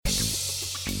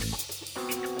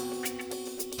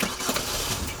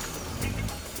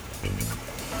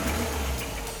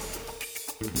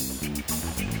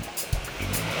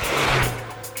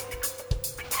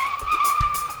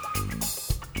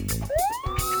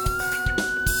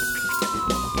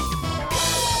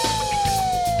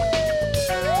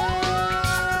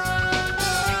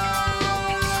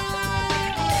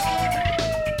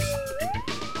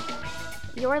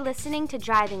You're listening to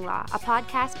Driving Law, a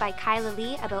podcast by Kyla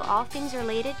Lee about all things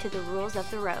related to the rules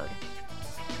of the road.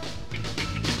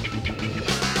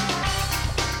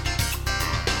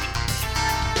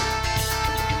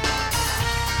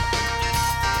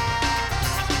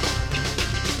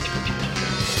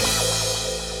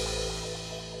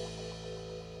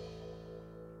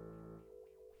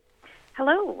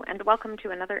 Hello, and welcome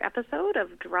to another episode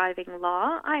of Driving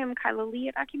Law. I am Kyla Lee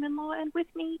at Acumen Law, and with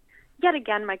me, yet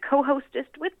again, my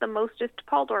co-hostest with the mostest,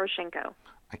 Paul Doroshenko.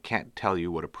 I can't tell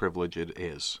you what a privilege it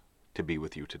is to be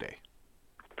with you today.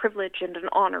 Privilege and an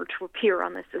honor to appear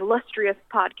on this illustrious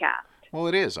podcast. Well,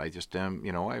 it is. I just,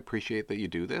 I appreciate that you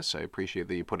do this. I appreciate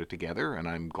that you put it together, and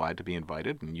I'm glad to be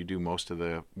invited. And you do most of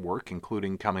the work,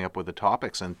 including coming up with the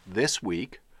topics. And this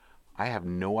week, I have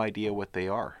no idea what they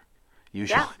are.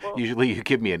 Usually you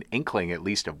give me an inkling at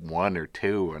least of one or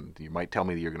two, and you might tell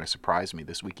me that you're going to surprise me.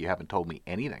 This week you haven't told me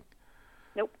anything.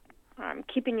 Nope. I'm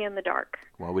keeping you in the dark.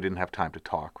 Well, we didn't have time to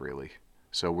talk, really.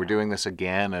 So we're doing this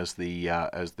again as the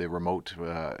remote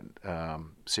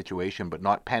situation, but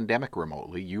not pandemic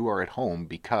remotely. You are at home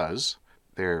because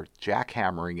they're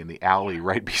jackhammering in the alley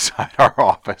right beside our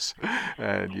office.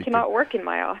 And you cannot work in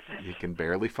my office. You can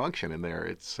barely function in there.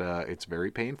 It's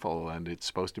very painful, and it's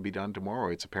supposed to be done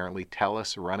tomorrow. It's apparently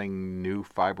TELUS running new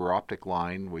fiber optic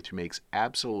line, which makes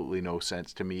absolutely no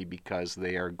sense to me because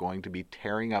they are going to be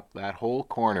tearing up that whole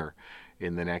corner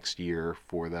in the next year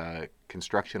for the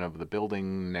construction of the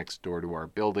building next door to our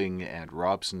building and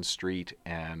Robson Street,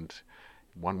 and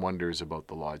one wonders about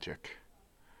the logic.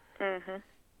 Mm-hmm.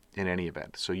 In any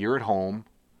event. So you're at home,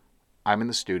 I'm in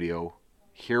the studio,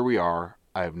 here we are.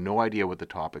 I have no idea what the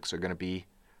topics are going to be.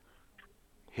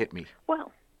 Hit me.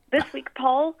 Well, this week,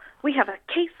 Paul, we have a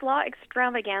case law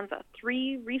extravaganza,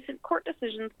 3 recent court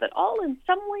decisions that all in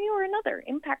some way or another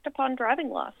impact upon driving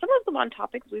law, some of them on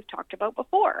topics we've talked about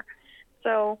before.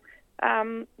 So,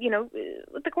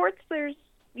 with the courts, there's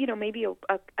maybe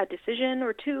a decision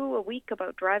or two a week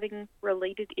about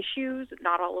driving-related issues.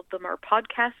 Not all of them are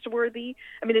podcast-worthy.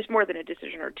 I mean, there's more than a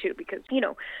decision or two because,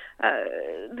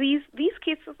 these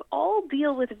cases all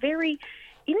deal with very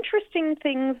interesting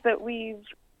things that we've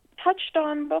touched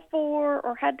on before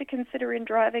or had to consider in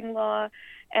driving law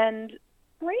and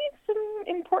raise some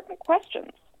important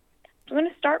questions. I'm going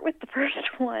to start with the first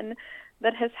one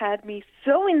that has had me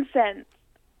so incensed,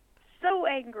 so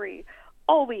angry,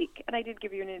 all week, and I did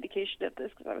give you an indication of this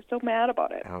because I was so mad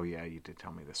about it. Oh, yeah, you did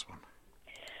tell me this one.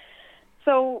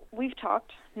 So we've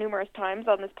talked numerous times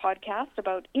on this podcast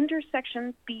about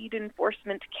intersection speed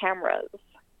enforcement cameras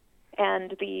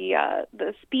and the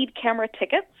speed camera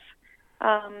tickets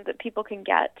that people can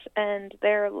get and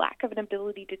their lack of an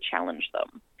ability to challenge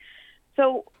them.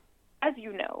 So, as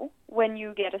you know, when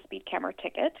you get a speed camera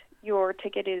ticket, your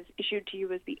ticket is issued to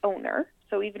you as the owner.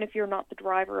 So even if you're not the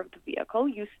driver of the vehicle,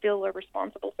 you still are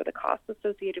responsible for the costs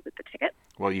associated with the ticket.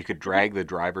 Well, you could drag the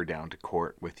driver down to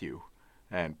court with you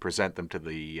and present them to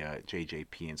the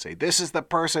JJP and say, this is the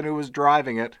person who was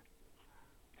driving it.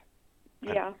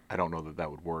 Yeah. I don't know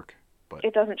that would work. But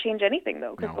it doesn't change anything,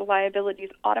 though, because the liability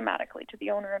is automatically to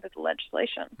the owner of the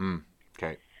legislation.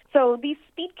 Okay. So these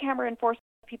speed camera enforcement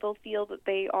people feel that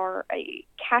they are a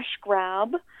cash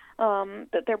grab,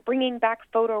 that they're bringing back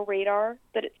photo radar,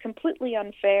 that it's completely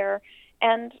unfair.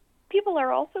 And people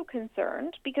are also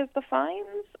concerned because the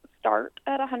fines start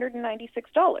at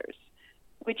 $196,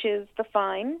 which is the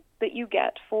fine that you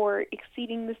get for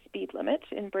exceeding the speed limit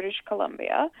in British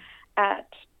Columbia at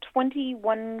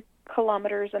 21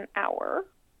 kilometers an hour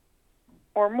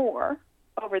or more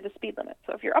over the speed limit.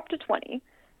 So if you're up to 20,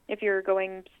 if you're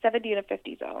going 70 in a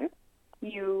 50 zone,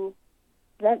 you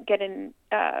won't get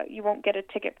a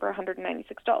ticket for $196.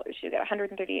 You get a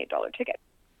 $138 ticket.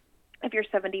 If you're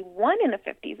 71 in a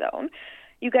 50 zone,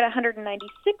 you get a $196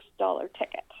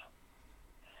 ticket.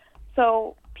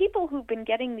 So people who've been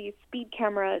getting these speed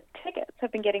camera tickets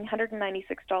have been getting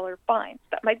 $196 fines.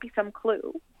 That might be some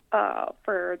clue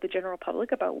for the general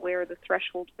public about where the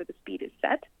threshold for the speed is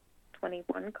set.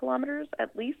 21 kilometers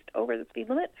at least over the speed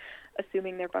limit,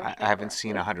 assuming they're bumping. I haven't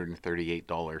seen a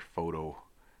 $138 photo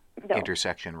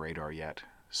intersection radar yet,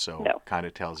 so kind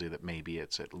of tells you that maybe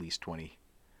it's at least 20.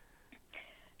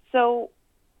 So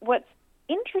what's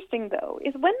interesting, though,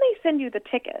 is when they send you the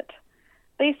ticket,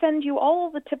 they send you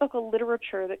all the typical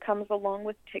literature that comes along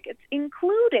with tickets,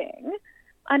 including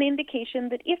an indication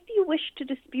that if you wish to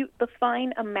dispute the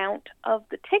fine amount of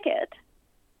the ticket,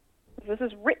 this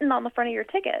is written on the front of your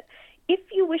ticket, if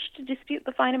you wish to dispute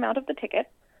the fine amount of the ticket,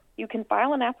 you can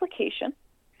file an application.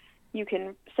 You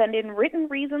can send in written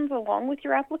reasons along with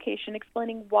your application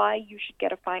explaining why you should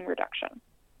get a fine reduction.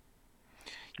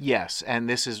 Yes, and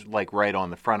this is like right on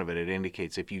the front of it. It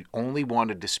indicates if you only want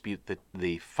to dispute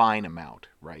the fine amount,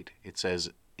 right? It says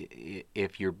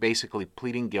if you're basically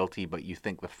pleading guilty but you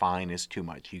think the fine is too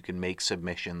much, you can make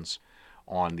submissions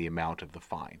on the amount of the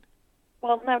fine.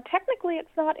 Well, now, technically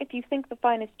it's not if you think the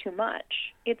fine is too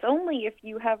much. It's only if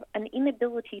you have an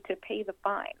inability to pay the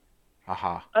fine.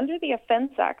 Aha. Under the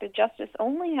Offense Act, a justice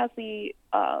only has the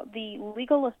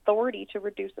legal authority to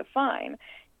reduce a fine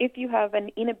if you have an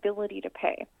inability to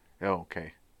pay. Oh,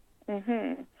 okay.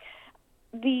 Mm-hmm.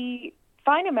 The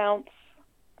fine amounts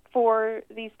for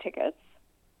these tickets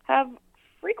have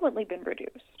frequently been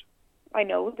reduced. I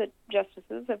know that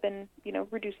justices have been,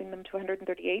 reducing them to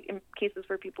 138 in cases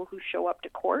where people who show up to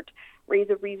court raise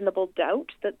a reasonable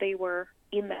doubt that they were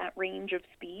in that range of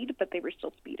speed, but they were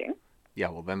still speeding. Yeah,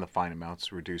 well, then the fine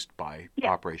amount's reduced by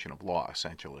operation of law,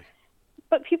 essentially.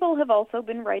 But people have also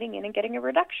been writing in and getting a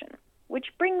reduction, which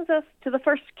brings us to the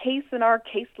first case in our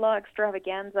case law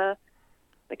extravaganza,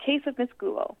 the case of Miss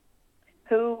Guo,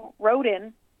 who wrote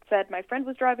in, said, my friend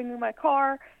was driving my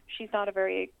car, she's not a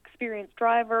very experienced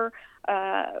driver,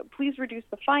 please reduce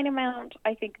the fine amount,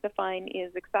 I think the fine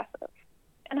is excessive.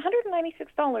 And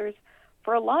 $196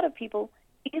 for a lot of people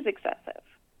is excessive.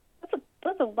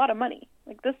 That's a lot of money.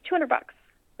 Like, that's $200.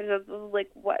 There's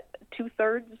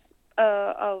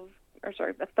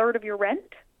a third of your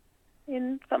rent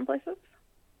in some places.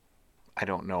 I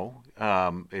don't know.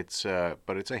 But it's a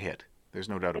hit. There's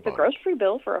no doubt about it. It's a grocery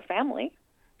bill for a family.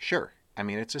 Sure. I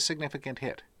mean, it's a significant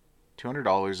hit.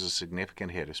 $200 is a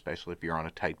significant hit, especially if you're on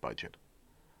a tight budget.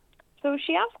 So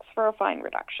she asks for a fine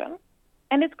reduction,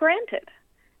 and it's granted.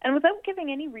 And without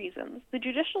giving any reasons, the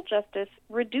judicial justice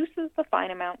reduces the fine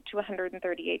amount to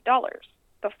 $138,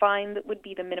 the fine that would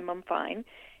be the minimum fine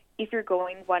if you're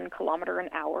going 1 kilometer an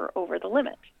hour over the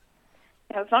limit.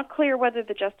 Now, it's not clear whether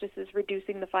the justice is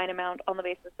reducing the fine amount on the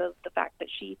basis of the fact that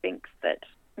she thinks that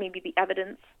maybe the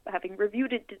evidence, having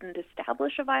reviewed it, didn't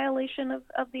establish a violation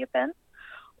of the offense,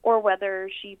 or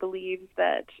whether she believes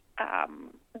that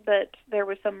there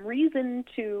was some reason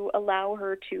to allow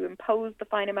her to impose the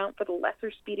fine amount for the lesser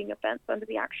speeding offense under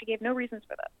the Act. She gave no reasons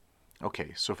for that.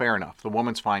 Okay, so fair enough. The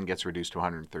woman's fine gets reduced to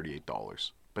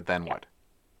 $138. But then what?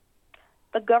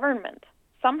 The government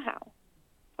somehow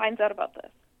finds out about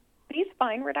this. These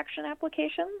fine reduction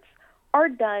applications are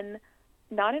done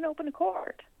not in open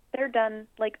court. They're done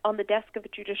like on the desk of the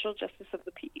Judicial Justice of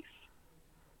the Peace.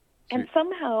 And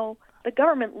somehow the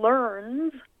government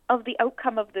learns of the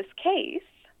outcome of this case,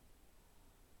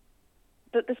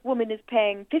 that this woman is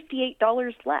paying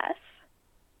 $58 less,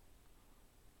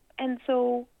 and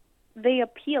so they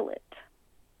appeal it.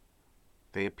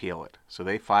 They appeal it. So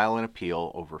they file an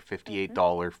appeal over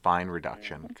 $58 fine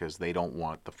reduction because they don't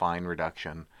want the fine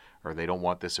reduction, or they don't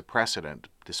want this a precedent,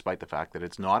 despite the fact that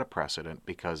it's not a precedent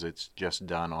because it's just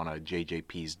done on a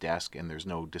JJP's desk and there's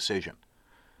no decision.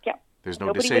 Yeah. There's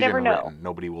no decision written.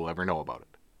 Nobody will ever know about it.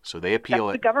 So they appeal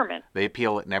it. That's the government. They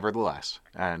appeal it nevertheless.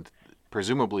 And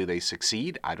presumably they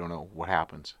succeed. I don't know what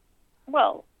happens.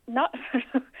 Well,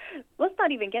 let's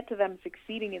not even get to them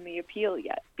succeeding in the appeal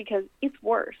yet, because it's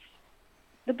worse.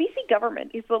 The BC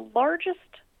government is the largest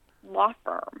law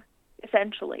firm,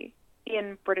 essentially,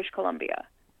 in British Columbia.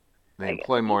 They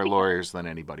employ more lawyers than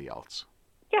anybody else.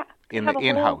 Yeah.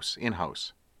 In-house.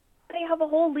 They have a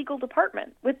whole legal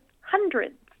department with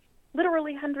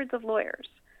literally hundreds of lawyers.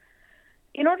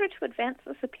 In order to advance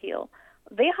this appeal,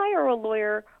 they hire a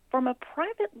lawyer from a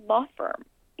private law firm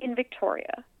in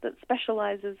Victoria that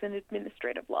specializes in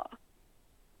administrative law.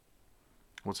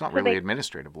 Well, it's not really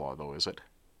administrative law, though, is it?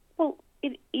 Well,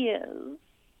 it is,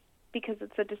 because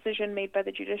it's a decision made by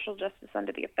the Judicial Justice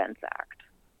under the Offense Act.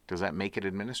 Does that make it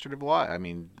administrative law? I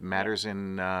mean, matters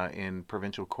in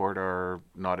provincial court are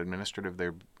not administrative.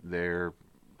 They're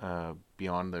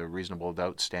beyond the reasonable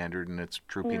doubt standard, and it's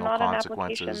true penal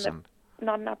consequences.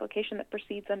 Not an application that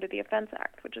proceeds under the Offense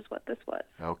Act, which is what this was.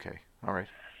 Okay, all right.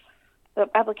 The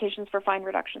applications for fine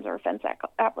reductions are Offense Act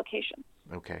applications.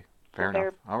 Okay, fair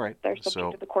enough. All right. They're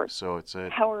subject to the court's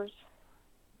powers.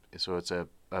 So it's a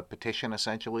petition,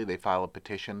 essentially? They file a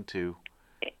petition to...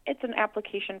 It's an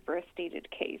application for a stated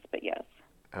case, but yes.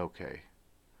 Okay.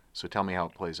 So tell me how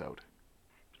it plays out.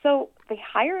 So they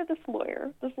hire this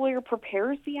lawyer. This lawyer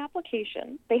prepares the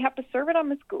application. They have to serve it on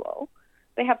Ms. Guo.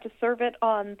 They have to serve it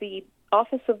on the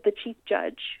Office of the Chief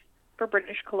Judge for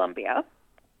British Columbia.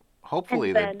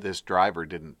 Hopefully this driver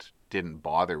didn't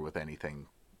bother with anything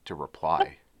to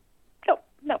reply.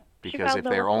 No. Because if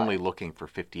they're only looking for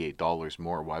 $58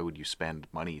 more, why would you spend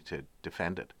money to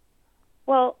defend it?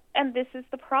 Well, and this is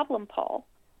the problem, Paul.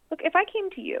 Look, if I came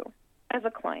to you as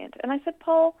a client and I said,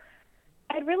 Paul,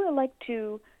 I'd really like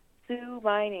to sue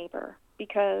my neighbor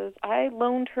because I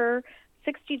loaned her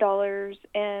 $60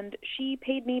 and she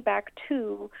paid me back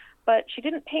 $2, but she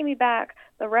didn't pay me back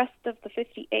the rest of the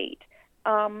 $58.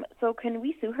 So can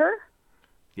we sue her?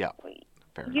 Yeah,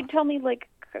 fair You'd enough. tell me, like,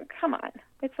 come on,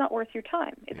 it's not worth your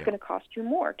time. It's going to cost you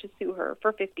more to sue her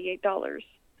for $58.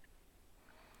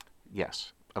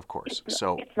 Yes, of course. It's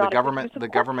So it's the not a good use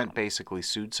of government court time. basically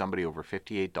sued somebody over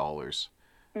 $58.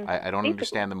 Mhm. I don't Basically.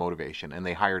 understand the motivation, and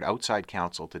they hired outside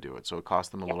counsel to do it, so it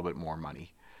cost them a little bit more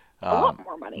money. A lot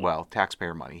more money. Well,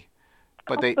 taxpayer money.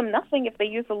 But Costs them nothing if they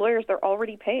use the lawyers they're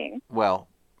already paying. well,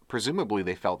 presumably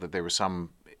they felt that there was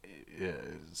some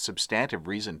substantive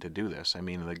reason to do this. I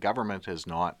mean, the government is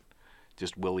not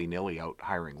just willy-nilly out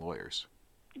hiring lawyers.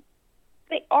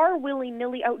 They are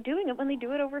willy-nilly out doing it when they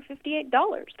do it over $58.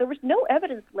 There was no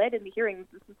evidence led in the hearings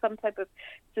this is some type of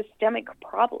systemic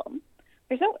problem.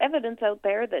 There's no evidence out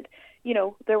there that,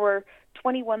 there were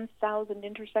 21,000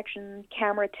 intersection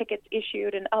camera tickets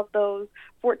issued, and of those,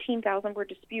 14,000 were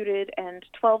disputed and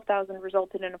 12,000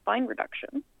 resulted in a fine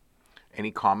reduction.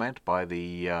 Any comment by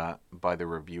the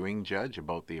reviewing judge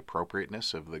about the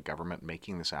appropriateness of the government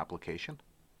making this application?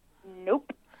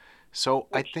 Nope. So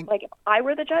I Which, think, like, if I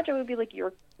were the judge, I would be like,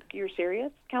 you're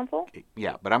serious, counsel?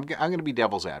 yeah, but I'm going to be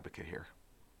devil's advocate here,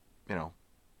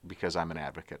 because I'm an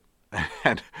advocate.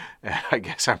 And I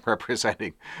guess I'm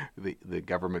representing the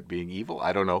government being evil.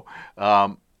 I don't know.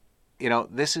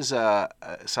 This is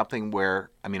something where,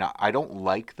 I don't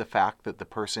like the fact that the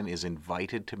person is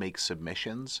invited to make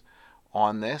submissions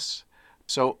on this.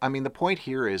 So, the point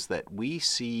here is that we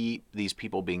see these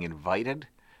people being invited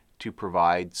to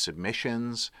provide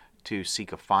submissions, to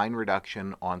seek a fine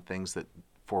reduction on things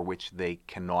for which they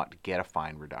cannot get a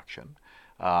fine reduction.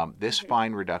 This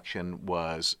fine reduction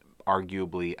was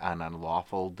arguably an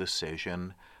unlawful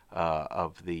decision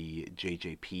of the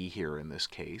JJP here in this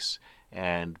case.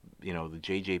 And, the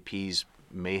JJPs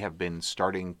may have been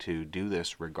starting to do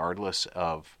this regardless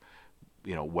of,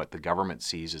 what the government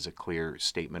sees as a clear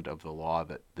statement of the law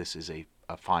that this is a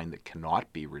fine that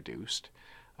cannot be reduced.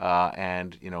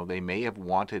 And they may have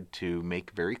wanted to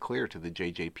make very clear to the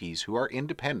JJPs, who are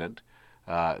independent.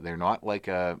 They're not like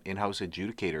a in-house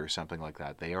adjudicator or something like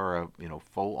that. They are a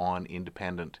full-on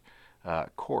independent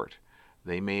court.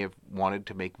 They may have wanted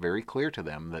to make very clear to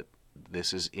them that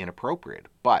this is inappropriate.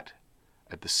 But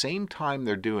at the same time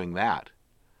they're doing that,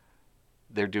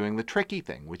 they're doing the tricky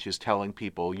thing, which is telling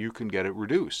people you can get it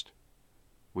reduced,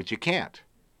 which you can't.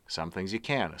 Some things you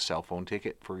can. A cell phone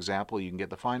ticket, for example, you can get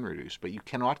the fine reduced, but you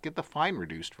cannot get the fine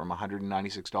reduced from a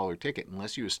 $196 ticket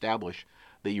unless you establish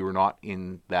that you are not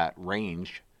in that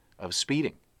range of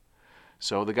speeding.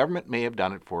 So the government may have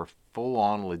done it for a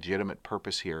full-on legitimate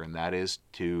purpose here, and that is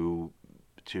to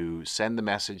send the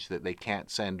message that they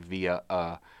can't send via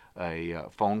a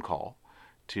phone call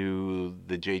to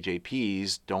the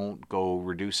JJPs. Don't go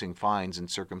reducing fines in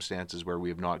circumstances where we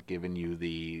have not given you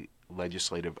the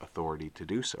legislative authority to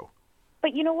do so.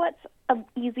 But you know what's an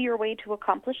easier way to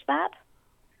accomplish that?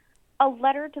 A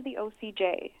letter to the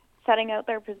OCJ setting out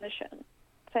their position,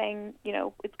 saying,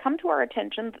 it's come to our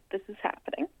attention that this is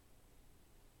happening.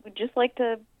 We'd just like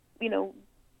to,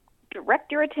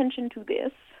 direct your attention to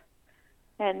this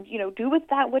and, do with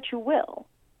that what you will.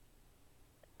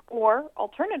 Or,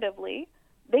 alternatively,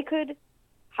 they could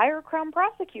hire Crown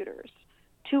prosecutors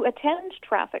to attend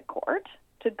traffic court,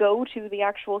 to go to the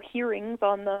actual hearings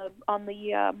on the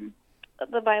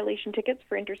violation tickets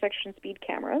for intersection speed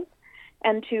cameras,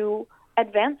 and to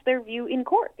advance their view in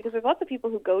court. Because there's lots of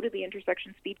people who go to the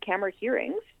intersection speed camera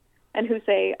hearings and who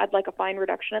say, I'd like a fine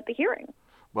reduction at the hearing.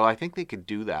 Well, I think they could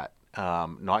do that,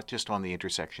 not just on the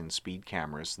intersection speed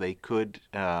cameras. They could,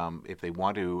 if they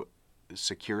want to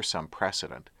secure some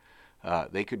precedent,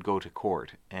 they could go to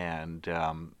court and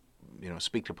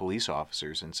speak to police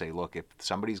officers and say, look, if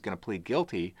somebody's going to plead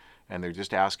guilty and they're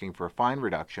just asking for a fine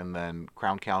reduction, then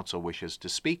Crown Counsel wishes to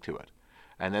speak to it.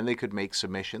 And then they could make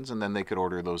submissions, and then they could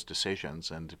order those decisions.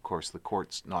 And, of course, the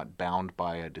court's not bound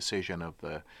by a decision of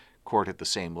the court at the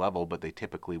same level, but they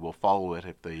typically will follow it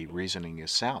if the reasoning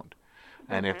is sound.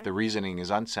 And if the reasoning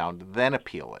is unsound, then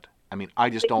appeal it.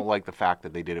 I just don't like the fact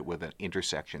that they did it with an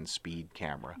intersection speed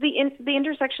camera. The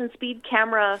intersection speed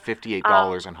camera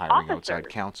 $58 on hiring officers. Outside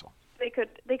counsel. They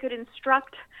could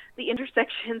instruct the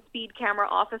intersection speed camera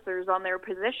officers on their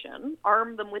position,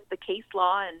 arm them with the case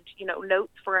law and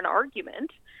notes for an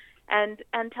argument, and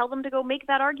tell them to go make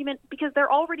that argument, because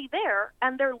they're already there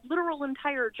and their literal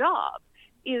entire job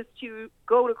is to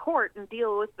go to court and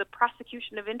deal with the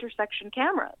prosecution of intersection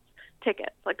cameras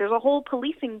tickets. Like, there's a whole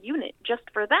policing unit just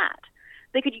for that.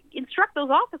 They could instruct those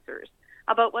officers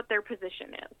about what their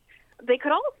position is. They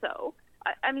could also,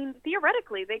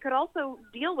 theoretically, they could also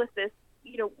deal with this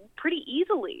pretty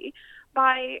easily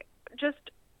by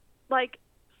just like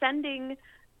sending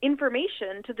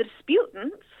information to the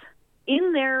disputants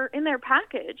in their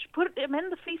package, put them in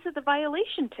the face of the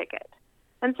violation ticket,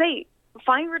 and say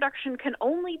fine reduction can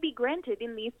only be granted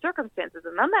in these circumstances,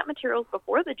 and then that material's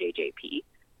before the JJP,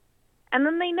 and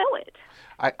then they know it.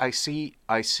 I see.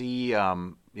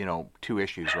 Two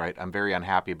issues, right? I'm very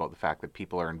unhappy about the fact that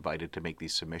people are invited to make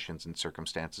these submissions in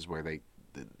circumstances where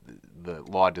the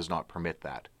law does not permit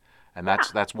that. And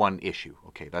that's one issue.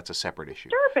 Okay, that's a separate issue.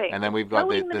 Disturbing. And then we've got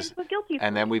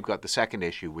then we've got the second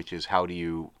issue, which is how do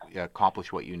you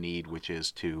accomplish what you need, which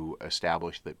is to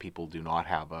establish that people do not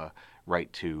have a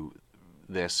right to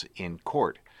this in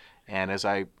court. And as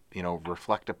I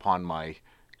reflect upon my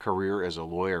career as a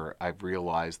lawyer, I've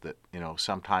realized that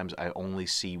sometimes I only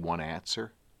see one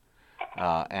answer.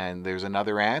 And there's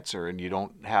another answer, and you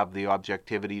don't have the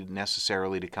objectivity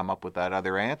necessarily to come up with that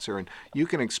other answer. And you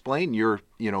can explain your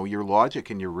logic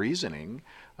and your reasoning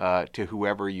to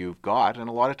whoever you've got, and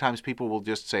a lot of times people will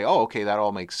just say, "Oh, okay, that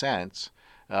all makes sense,"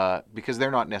 because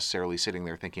they're not necessarily sitting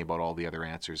there thinking about all the other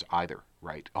answers either,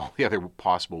 right? All the other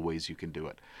possible ways you can do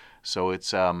it. So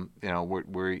it's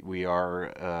we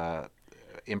are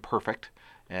imperfect.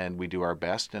 And we do our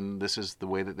best, and this is the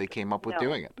way that they came up with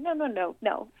doing it.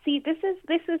 No. See, this is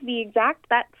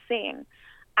that saying.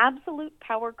 Absolute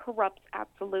power corrupts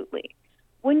absolutely.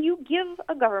 When you give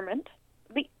a government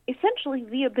essentially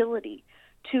the ability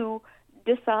to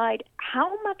decide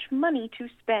how much money to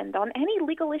spend on any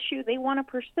legal issue they want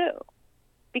to pursue,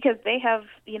 because they have,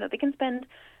 they can spend,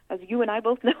 as you and I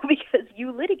both know because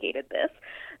you litigated this,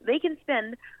 they can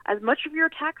spend as much of your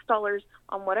tax dollars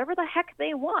on whatever the heck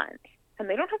they want. And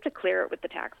they don't have to clear it with the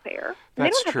taxpayer.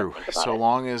 That's true. So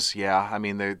long as,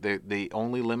 the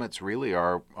only limits really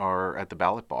are at the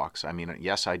ballot box. I mean,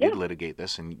 yes, I did litigate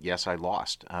this, and yes, I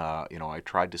lost. I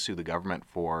tried to sue the government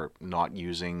for not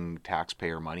using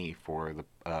taxpayer money for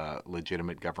the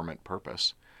legitimate government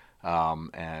purpose.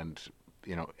 And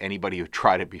anybody who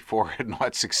tried it before had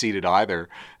not succeeded either.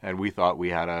 And we thought we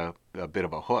had a bit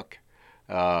of a hook.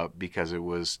 Because it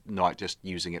was not just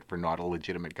using it for not a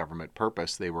legitimate government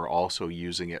purpose, they were also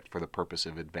using it for the purpose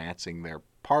of advancing their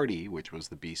party, which was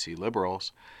the BC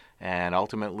Liberals. And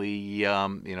ultimately,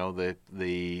 if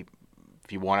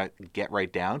you want to get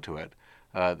right down to it,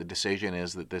 the decision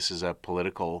is that this is a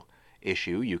political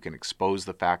issue. You can expose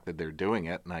the fact that they're doing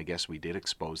it, and I guess we did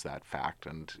expose that fact,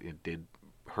 and it did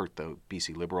hurt the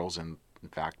BC Liberals, and in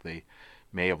fact, they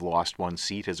may have lost one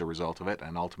seat as a result of it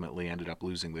and ultimately ended up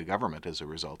losing the government as a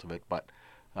result of it. But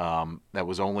that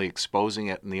was only exposing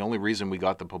it. And the only reason we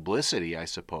got the publicity, I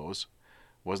suppose,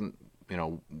 wasn't,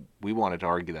 we wanted to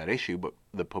argue that issue, but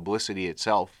the publicity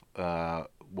itself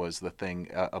was the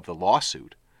thing of the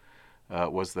lawsuit,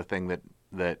 was the thing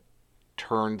that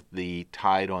turned the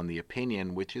tide on the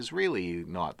opinion, which is really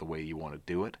not the way you want to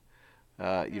do it.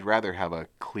 You'd rather have a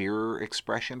clearer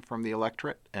expression from the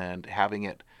electorate, and having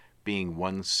it being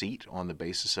one seat on the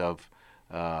basis of,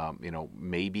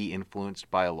 maybe influenced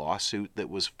by a lawsuit that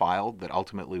was filed that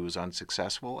ultimately was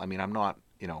unsuccessful. I mean, I'm not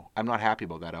happy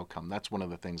about that outcome. That's one of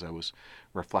the things I was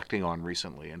reflecting on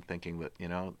recently and thinking that,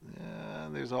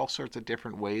 there's all sorts of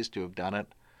different ways to have done it.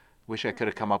 Wish I could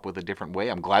have come up with a different way.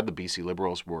 I'm glad the BC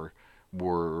Liberals were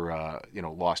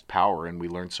lost power, and we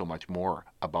learned so much more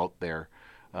about their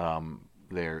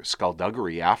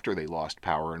skullduggery after they lost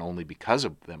power, and only because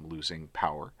of them losing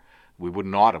power. We would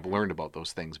not have learned about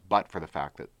those things but for the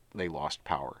fact that they lost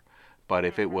power. But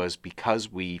if it was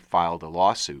because we filed a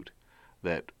lawsuit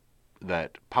that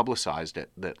publicized it,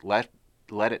 that led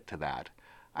it to that,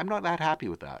 I'm not that happy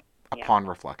with that upon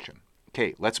reflection.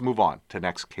 Okay, let's move on to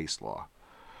next case law.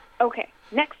 Okay,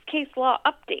 next case law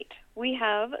update. We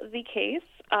have the case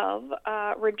of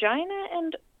Regina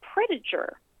and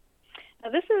Prediger.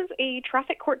 Now, this is a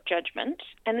traffic court judgment,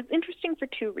 and it's interesting for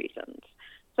two reasons.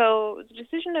 So, it's a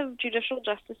decision of Judicial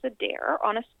Justice Adair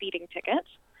on a speeding ticket,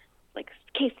 like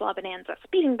case law bonanza,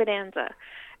 speeding bonanza,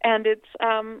 and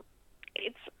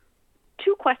it's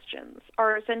two questions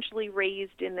are essentially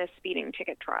raised in this speeding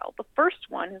ticket trial. The first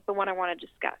one is the one I want to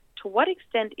discuss. To what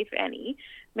extent, if any,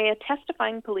 may a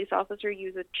testifying police officer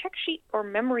use a check sheet or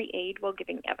memory aid while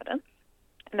giving evidence?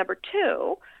 And number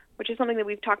two, which is something that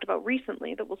we've talked about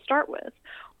recently that we'll start with,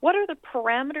 what are the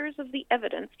parameters of the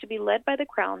evidence to be led by the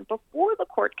Crown before the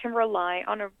court can rely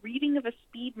on a reading of a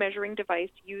speed measuring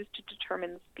device used to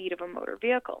determine the speed of a motor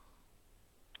vehicle?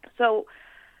 So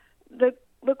the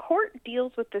court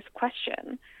deals with this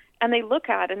question, and they look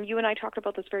at, and you and I talked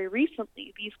about this very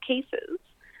recently, these cases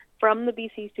from the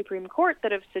BC Supreme Court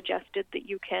that have suggested that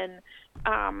you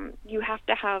have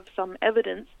to have some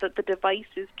evidence that the device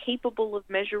is capable of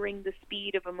measuring the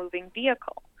speed of a moving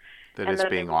vehicle. That it's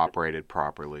being operated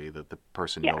properly, that the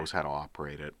person knows how to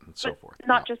operate it, and so forth.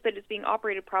 Not just that it's being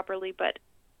operated properly, but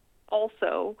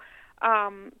also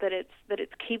that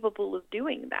it's capable of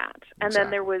doing that. And then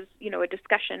there was, a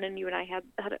discussion, and you and I had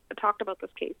talked about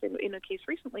this case in a case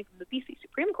recently from the BC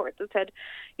Supreme Court that said,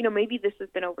 maybe this has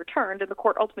been overturned, and the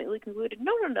court ultimately concluded,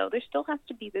 no, there still has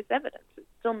to be this evidence. It's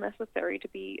still necessary to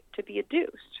be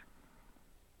adduced.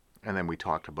 And then we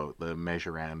talked about the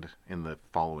measure and in the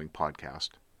following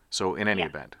podcast. So in any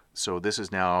event, so this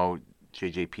is now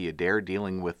JJP Adair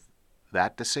dealing with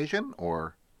that decision,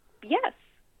 or? Yes,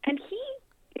 and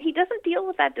he doesn't deal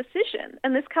with that decision.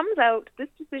 And this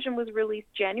decision was released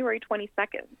January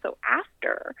 22nd, so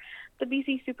after the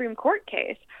BC Supreme Court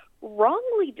case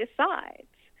wrongly decides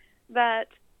that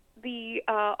the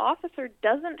officer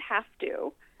doesn't have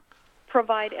to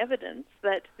provide evidence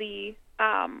that the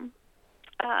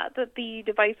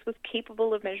device was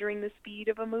capable of measuring the speed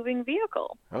of a moving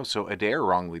vehicle. Oh, so Adair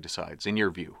wrongly decides, in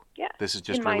your view? Yes. This is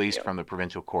just released from the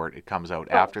provincial court. It comes out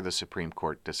after the Supreme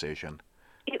Court decision.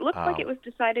 It looks like it was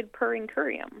decided per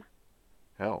incurium.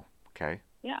 Oh, okay.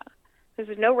 Yeah.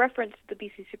 There's no reference to the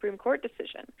BC Supreme Court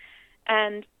decision.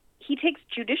 And he takes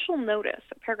judicial notice,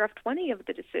 paragraph 20 of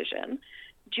the decision,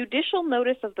 judicial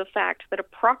notice of the fact that a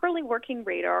properly working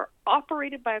radar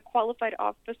operated by a qualified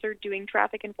officer doing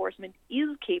traffic enforcement is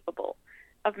capable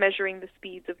of measuring the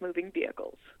speeds of moving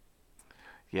vehicles.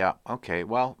 Yeah, okay.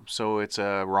 Well, so it's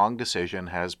a wrong decision,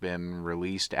 has been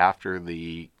released after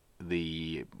the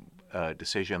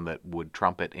decision that would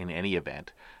trump it in any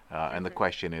event. And the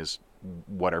question is,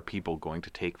 what are people going to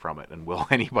take from it? And will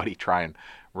anybody try and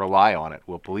rely on it?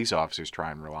 Will police officers try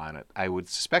and rely on it? I would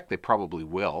suspect they probably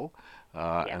will,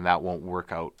 and that won't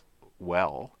work out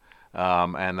well.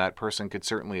 And that person could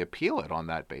certainly appeal it on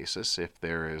that basis if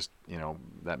there is,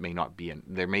 that may not be,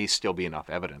 there may still be enough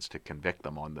evidence to convict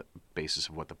them on the basis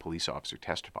of what the police officer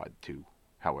testified to,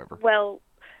 however. Well,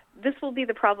 this will be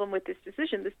the problem with this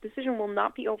decision. This decision will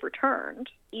not be overturned,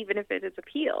 even if it is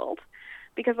appealed,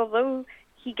 because although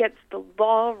he gets the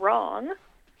law wrong,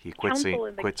 he quits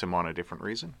him on a different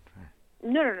reason?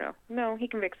 No, he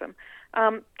convicts him.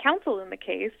 Counsel in the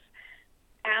case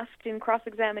asked in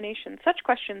cross-examination such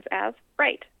questions as,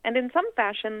 right, and in some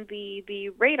fashion the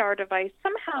radar device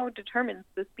somehow determines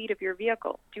the speed of your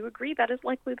vehicle. Do you agree that is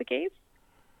likely the case?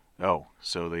 Oh,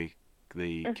 so the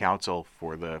counsel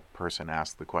for the person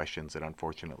asked the questions that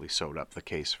unfortunately sewed up the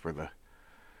case for the...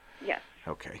 Yes.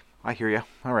 Okay, I hear you.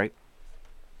 All right.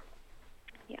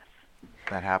 Yes.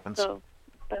 That happens. So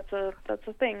that's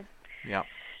a thing. Yeah.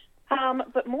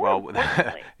 But more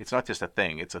importantly... it's not just a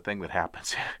thing. It's a thing that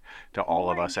happens to all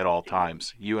of us at all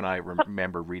times. You and I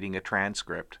remember reading a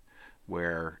transcript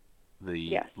where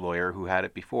the lawyer who had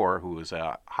it before, who was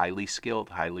a highly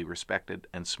skilled, highly respected,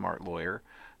 and smart lawyer,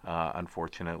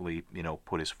 unfortunately,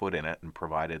 put his foot in it and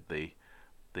provided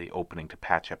the opening to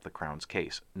patch up the Crown's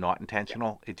case. Not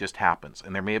intentional. It just happens.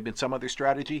 And there may have been some other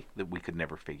strategy that we could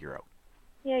never figure out.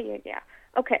 Yeah.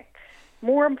 Okay.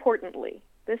 More importantly,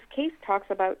 this case talks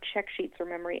about check sheets or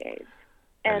memory aids.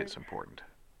 And it's important.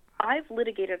 I've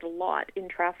litigated a lot in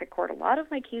traffic court. A lot of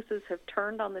my cases have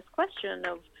turned on this question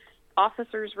of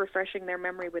officers refreshing their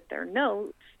memory with their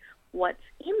notes, what's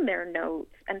in their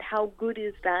notes, and how good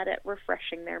is that at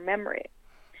refreshing their memory.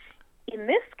 In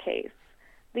this case,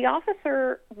 the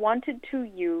officer wanted to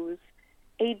use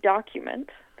a document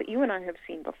that you and I have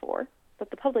seen before, but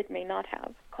the public may not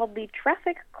have, called the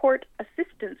Traffic Court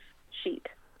Assistance Sheet.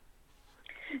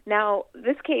 Now,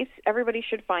 this case, everybody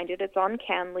should find it. It's on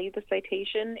Canley. The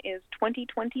citation is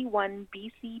 2021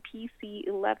 BCPC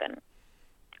 11.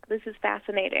 This is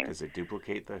fascinating. Does it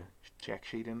duplicate the check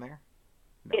sheet in there?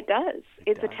 No. It does.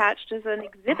 It's attached as an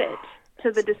exhibit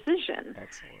to the decision.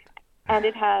 Excellent. And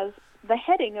it has the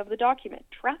heading of the document,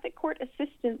 Traffic Court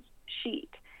Assistance Sheet.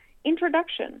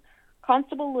 Introduction.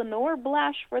 Constable Lenore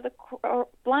Blanche for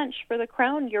the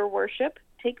Crown, Your Worship.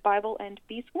 Take Bible and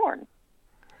be sworn.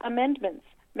 Amendments.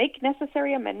 Make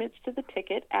necessary amendments to the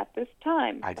ticket at this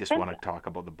time. I just want to talk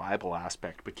about the Bible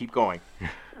aspect, but keep going.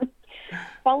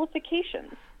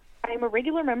 Qualifications. I am a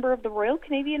regular member of the Royal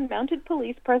Canadian Mounted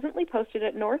Police presently posted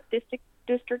at North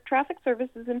District Traffic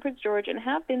Services in Prince George and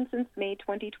have been since May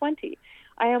 2020.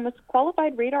 I am a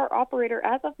qualified radar operator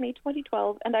as of May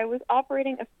 2012, and I was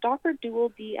operating a Stalker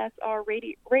Dual DSR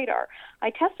radar.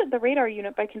 I tested the radar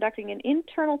unit by conducting an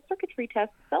internal circuitry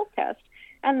test, self-test,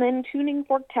 and then tuning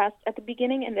fork tests at the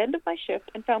beginning and end of my shift,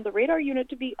 and found the radar unit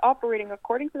to be operating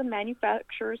according to the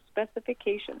manufacturer's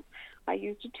specifications. I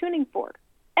used a tuning fork.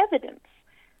 evidence.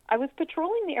 I was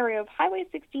patrolling the area of Highway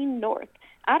 16 North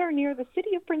at or near the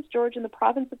city of Prince George in the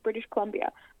province of British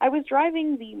Columbia. I was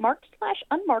driving the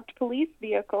marked/unmarked police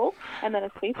vehicle, and then a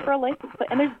space for a license plate.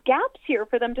 And there's gaps here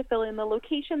for them to fill in: the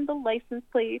location, the license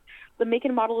plate, the make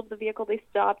and model of the vehicle they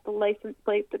stopped, the license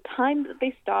plate, the time that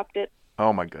they stopped it,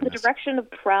 Oh, my goodness. the direction of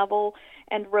travel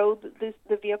and road that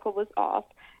the vehicle was off,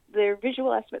 their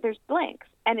visual estimate. There's blanks,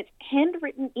 and it's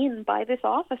handwritten in by this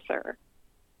officer.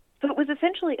 So it was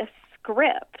essentially a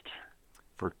script.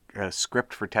 For a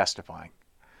script for testifying.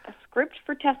 A script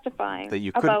for testifying. That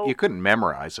you about, couldn't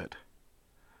memorize it.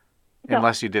 No.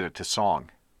 Unless you did it to song.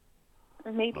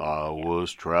 Maybe. I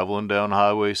was traveling down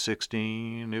Highway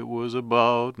 16. It was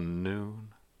about noon.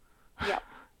 Yeah.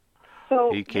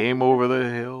 So He came over the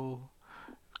hill,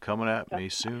 coming at me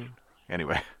soon.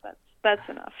 Anyway. That's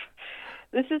enough.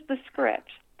 This is the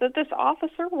script that this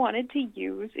officer wanted to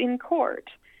use in court.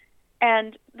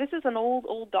 And this is an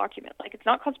old document. Like, it's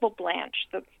not Constable Blanche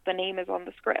that's the name is on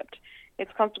the script. It's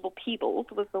Constable Peebles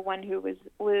was the one who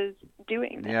was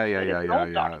doing this.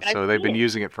 Yeah. So they've been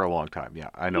using it for a long time. Yeah,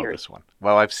 I know Years. this one.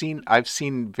 Well, I've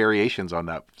seen variations on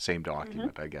that same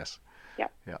document, I guess. Yeah.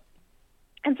 Yeah.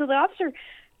 And so the officer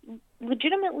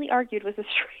legitimately argued with a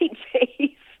straight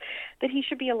face that he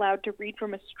should be allowed to read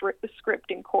from a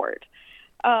script in court.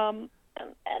 And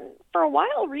for a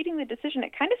while, reading the decision,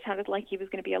 it kind of sounded like he was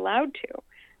going to be allowed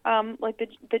to. Like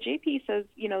the JP says,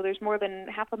 there's more than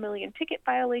 500,000 ticket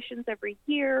violations every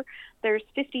year. There's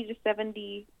 50 to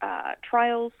 70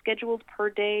 trials scheduled per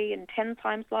day in 10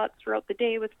 time slots throughout the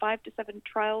day, with 5 to 7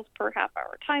 trials per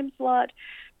half-hour time slot,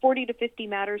 40 to 50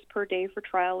 matters per day for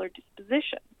trial or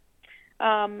disposition.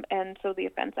 And so the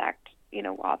Offense Act,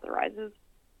 authorizes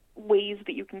ways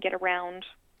that you can get around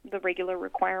the regular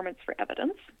requirements for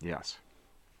evidence. Yes.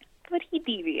 But he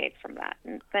deviates from that.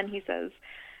 And then he says,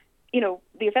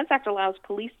 the Offense Act allows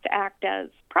police to act as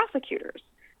prosecutors.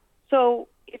 So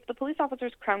if the police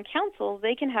officer's Crown Counsel,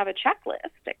 they can have a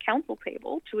checklist at counsel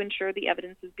table to ensure the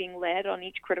evidence is being led on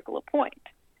each critical point.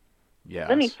 Yes.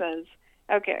 Then he says,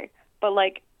 okay, but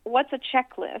what's a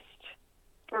checklist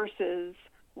versus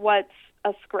what's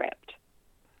a script?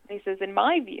 And he says, in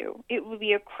my view, it would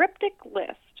be a cryptic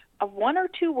list of 1 or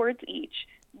 2 words each,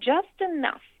 just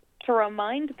enough to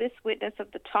remind this witness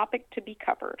of the topic to be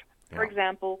covered. Yeah. For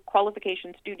example,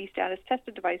 qualifications, duty status,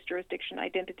 tested device, jurisdiction,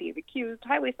 identity of accused,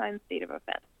 highway signs, date of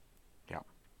offense. Yeah.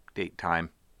 Date,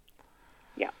 time.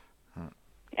 Yeah.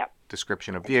 Yeah.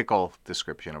 Description of vehicle,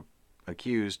 description of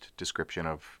accused, description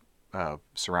of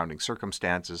surrounding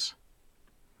circumstances.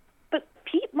 But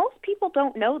most people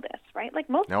don't know this, right?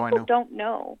 Most No, I people know. don't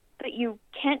know that you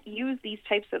can't use these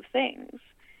types of things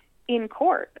in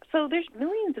court. So there's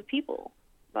millions of people,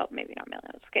 well, maybe not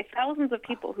millions, okay, thousands of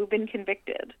people who've been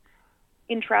convicted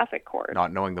in traffic court.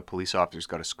 Not knowing the police officer's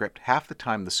got a script. Half the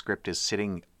time the script is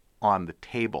sitting on the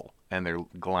table and they're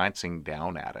glancing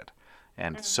down at it.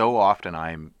 And so often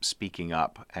I'm speaking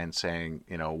up and saying,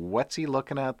 what's he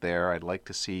looking at there? I'd like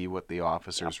to see what the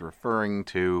officer's referring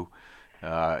to.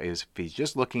 Is if he's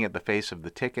just looking at the face of the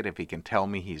ticket, if he can tell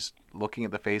me he's looking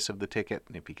at the face of the ticket,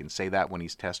 and if he can say that when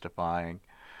he's testifying.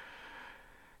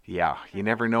 Yeah, you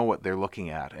never know what they're looking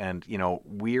at. And,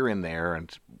 we're in there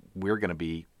and we're going to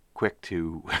be quick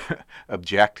to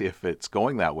object if it's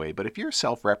going that way. But if you're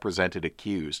self-represented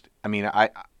accused, I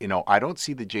don't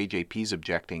see the JJPs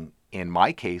objecting in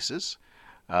my cases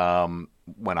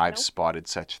when I've spotted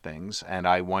such things. And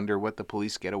I wonder what the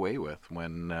police get away with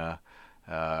when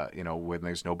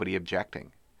there's nobody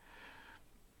objecting.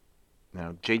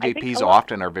 JJPs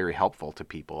often are very helpful to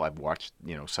people. I've watched,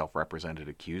 self-represented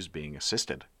accused being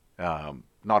assisted.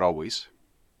 Not always.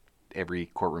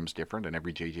 Every courtroom's different and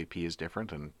every JJP is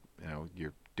different, and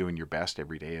you're doing your best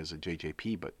every day as a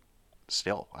JJP, but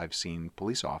still, I've seen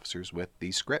police officers with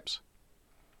these scripts.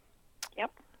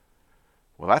 Yep.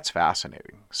 Well, that's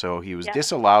fascinating. So he was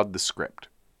disallowed the script.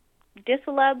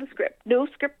 Disallowed the script. No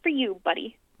script for you,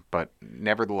 buddy. But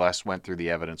nevertheless went through the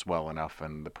evidence well enough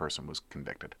and the person was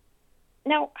convicted.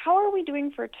 Now, how are we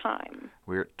doing for time?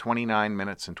 We're at 29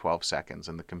 minutes and 12 seconds,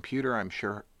 and the computer,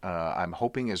 I'm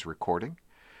hoping, is recording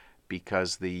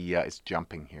because it's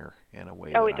jumping here in a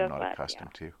way that I'm not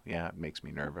accustomed to. Yeah, it makes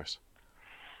me nervous.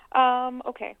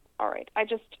 Okay, all right. I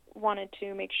just wanted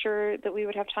to make sure that we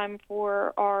would have time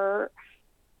for our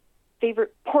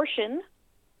favorite portion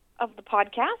of the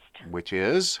podcast. Which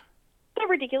is? The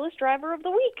Ridiculous Driver of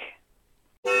the Week.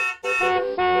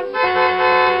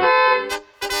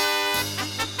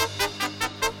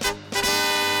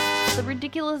 The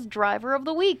Ridiculous Driver of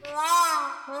the Week.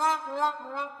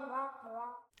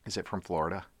 Is it from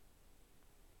Florida?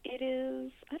 It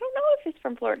is, I don't know if it's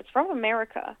from Florida. It's from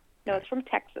America. No, it's from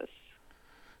Texas.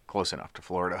 Close enough to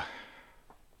Florida.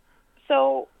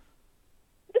 So,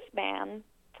 this man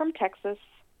from Texas,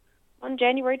 on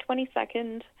January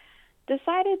 22nd,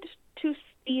 decided to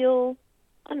steal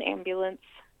an ambulance.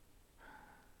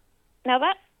 Now,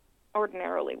 that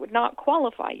ordinarily would not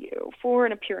qualify you for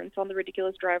an appearance on the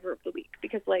Ridiculous Driver of the Week,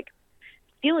 because,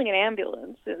 stealing an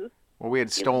ambulance is... Well, we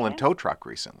had stolen tow truck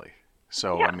recently.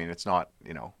 So, Yeah. I mean, it's not,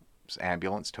 it's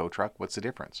ambulance, tow truck. What's the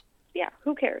difference? Yeah,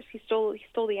 who cares? He stole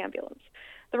the ambulance.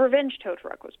 The revenge tow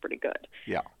truck was pretty good.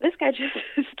 Yeah. This guy just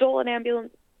stole an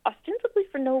ambulance ostensibly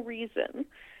for no reason,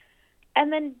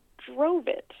 and then drove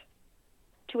it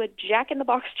to a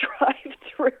Jack-in-the-Box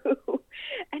drive-through.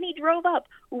 And he drove up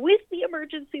with the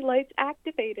emergency lights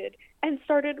activated and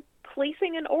started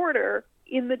placing an order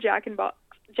in the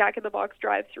Jack-in-the-Box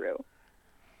drive-through.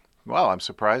 Well, I'm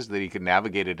surprised that he could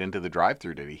navigate it into the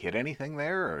drive-through. Did he hit anything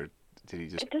there, or did he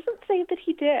just... It doesn't say that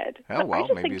he did. Oh, well,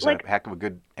 maybe he's a heck of a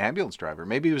good ambulance driver.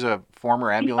 Maybe he was a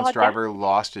former ambulance driver who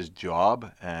lost his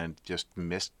job and just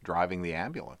missed driving the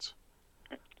ambulance.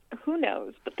 Who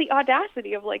knows? But the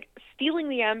audacity of stealing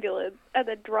the ambulance and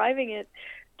then driving it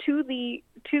to the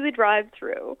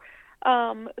drive-through,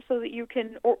 so that you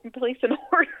can place an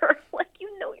order,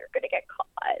 you're going to get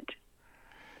caught.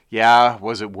 Yeah,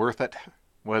 was it worth it?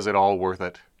 Was it all worth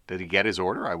it? Did he get his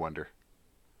order, I wonder?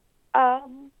 Yeah,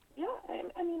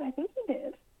 I mean, I think he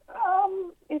did.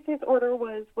 If his order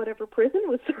was whatever prison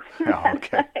was serving Oh,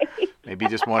 okay. Maybe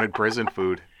he just wanted prison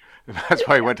food. That's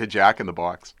why he went to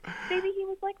Jack-in-the-Box. Maybe he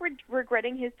was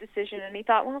regretting his decision, and he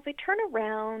thought, well, if I turn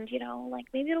around,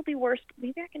 maybe it'll be worse.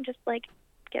 Maybe I can just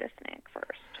get a snack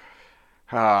first.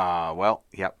 Well,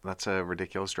 yep, that's a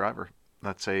ridiculous driver.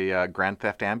 That's a grand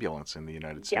theft ambulance in the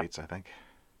United States, I think.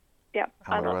 Yeah,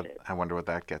 I loved it. I wonder what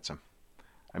that gets him.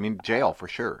 I mean, jail for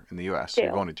sure in the U.S. Jail.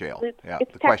 You're going to jail. It's The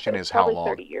Texas, question is how long.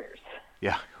 30 years.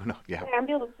 Yeah, yeah. The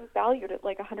ambulance is valued at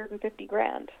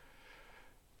 $150,000.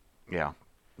 Yeah,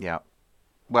 yeah.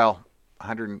 Well,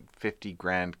 150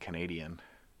 grand Canadian.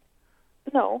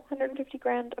 No,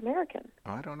 $150,000 American.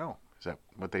 Oh, I don't know. Is that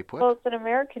what they put? Well, it's an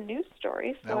American news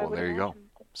story, so Oh, well, I would there you go. imagine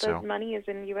the So- money is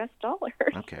in U.S. dollars.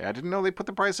 Okay, I didn't know they put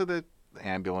the price of the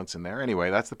ambulance in there.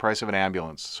 Anyway, that's the price of an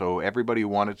ambulance. So everybody who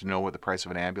wanted to know what the price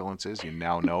of an ambulance is, you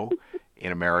now know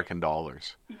in American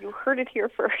dollars. You heard it here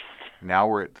first. Now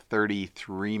we're at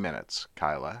 33 minutes,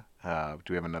 Kyla. Do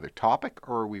we have another topic,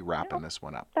 or are we wrapping this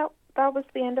one up? That was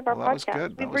the end of our Well, that was podcast.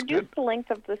 good. That We've was reduced good. the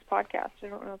length of this podcast. I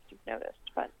don't know if you've noticed,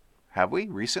 but Have we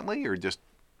recently, or just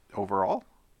overall?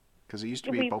 Because it used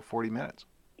to be about 40 minutes.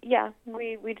 yeah,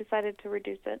 we decided to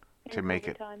reduce it. To make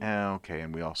it. Time. Okay,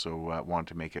 and we also wanted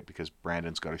to make it because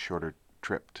Brandon's got a shorter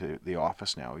trip to the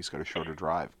office now. He's got a shorter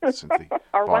drive since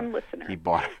Our one listener. He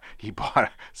bought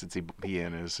since he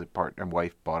and his partner and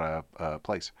wife bought a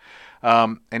place.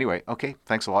 Anyway, okay,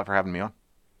 thanks a lot for having me on.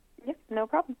 Yep, no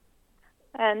problem.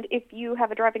 And if you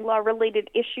have a driving law related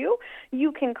issue,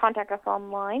 you can contact us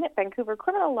online at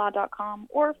vancouvercriminallaw.com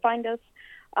or find us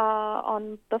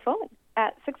on the phone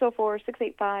at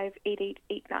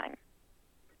 604-685-8889.